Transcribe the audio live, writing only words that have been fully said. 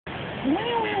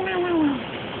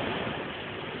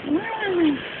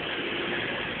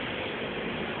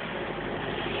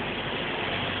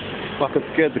Like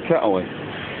I scared the cat away.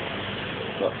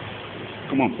 But,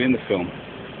 come on, be in the film.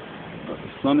 But the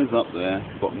sun is up there,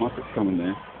 you've got Marcus coming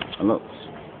there, and look,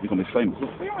 you're going to be famous. Look.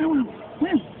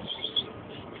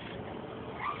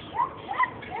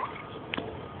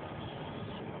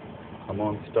 Come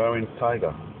on, starring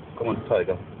Tiger. Come on,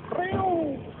 Tiger.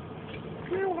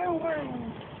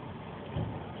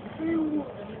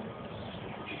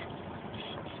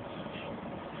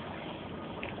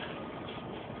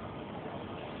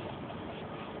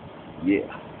 Yeah,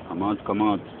 come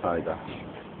on, Tiger.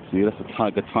 See, that's a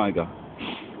tiger.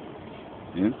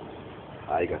 Yeah?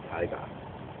 Tiger.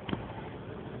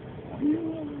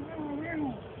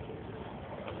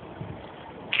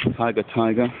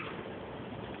 Tiger.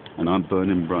 And I'm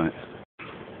burning bright.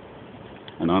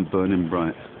 And I'm burning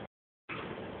bright.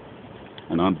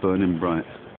 And I'm burning bright.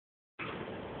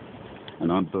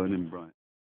 And I'm burning bright.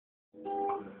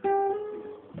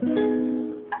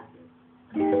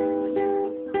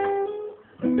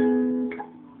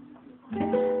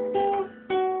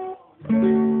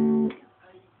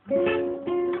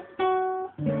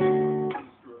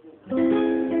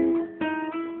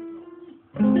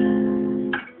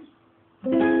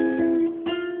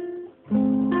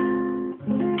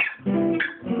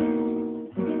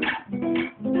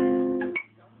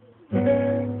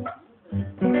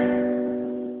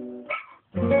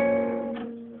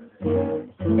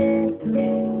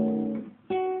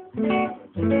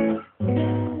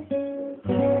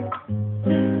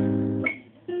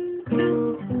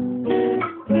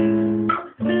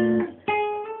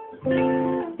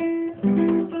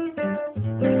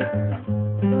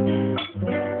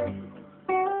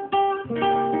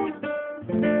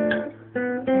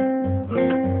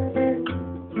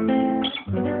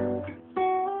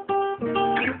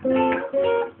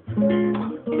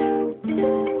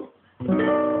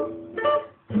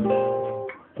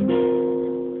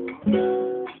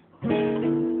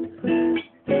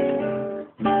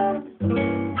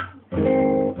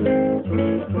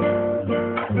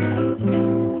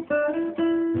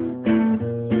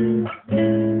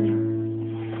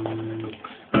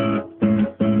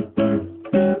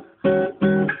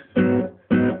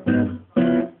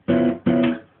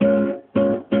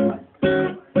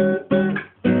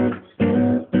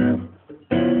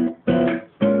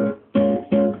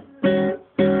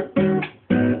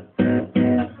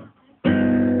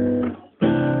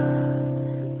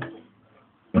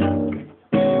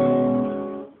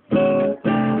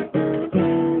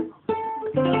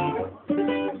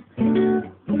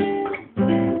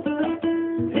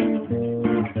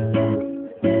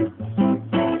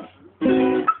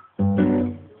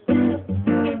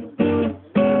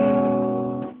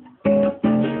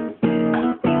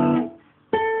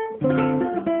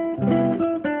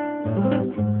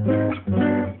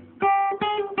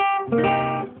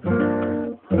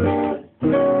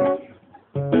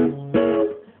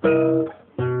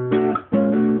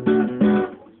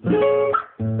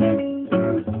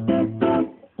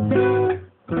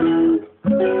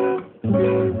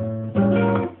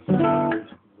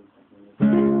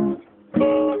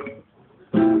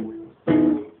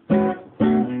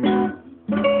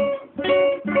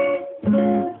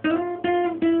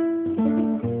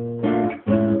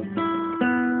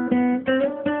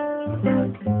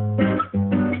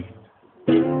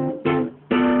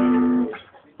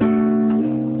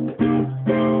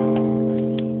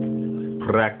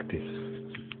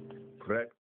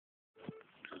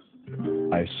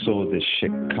 I saw this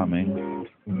shit coming,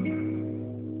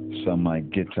 so my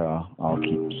guitar I'll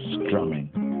keep strumming.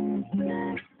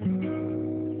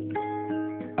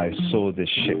 I saw this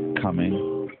shit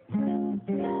coming,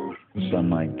 so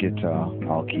my guitar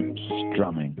I'll keep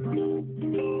strumming.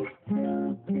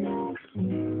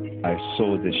 I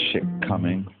saw this shit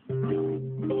coming,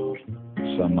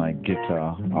 so my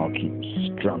guitar I'll keep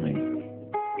strumming.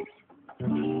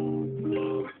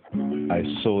 I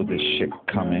saw this shit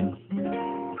coming,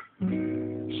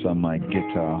 so my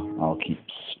guitar I'll keep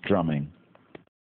strumming.